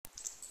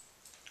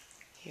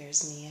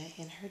Here's Mia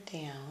in her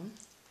down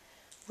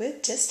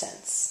with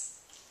distance.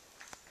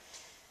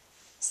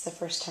 It's the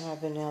first time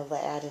I've been able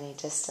to add any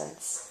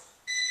distance.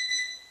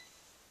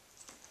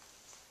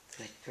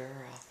 Good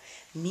girl.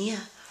 Mia,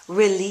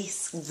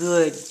 release.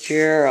 Good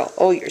girl.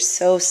 Oh, you're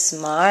so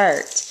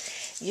smart.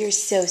 You're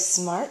so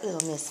smart,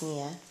 little Miss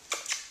Mia.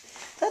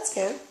 Let's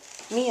go.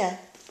 Mia,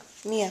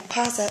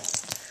 paws up.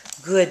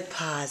 Good,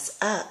 paws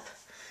up.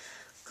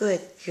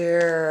 Good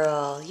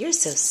girl. You're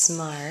so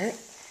smart.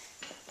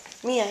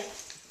 Mia.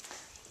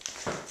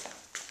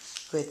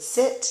 Good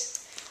sit.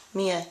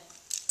 Mia,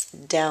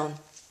 down.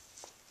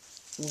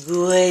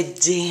 Good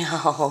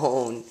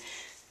down.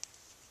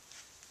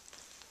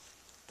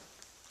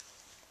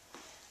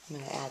 I'm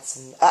going to add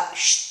some,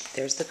 shh,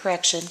 there's the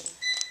correction.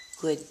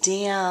 Good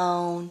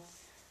down.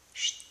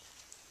 Shh.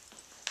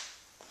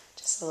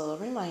 Just a little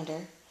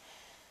reminder.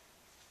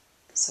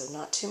 So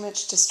not too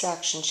much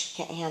distraction. She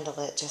can't handle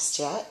it just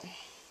yet.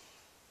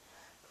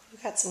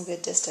 We've got some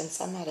good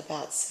distance. I'm at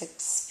about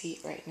 6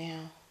 feet right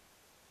now.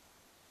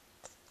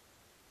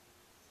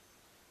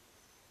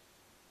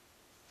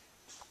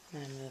 I'm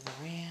going to move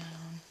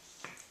around.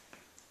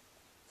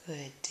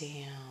 Good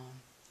down.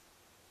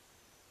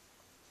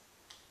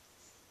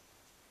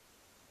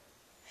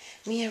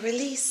 Mia,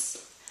 release.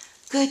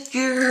 Good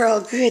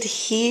girl. Good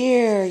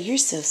here. You're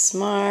so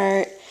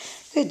smart.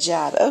 Good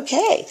job.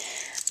 Okay.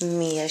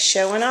 Mia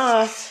showing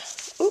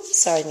off. Oops,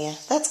 sorry, Mia.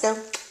 Let's go.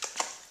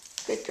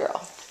 Good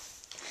girl.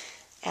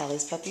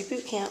 Allie's Puppy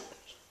Boot Camp.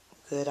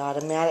 Good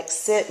automatic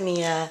sit,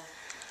 Mia.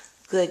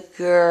 Good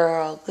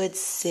girl. Good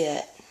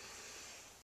sit.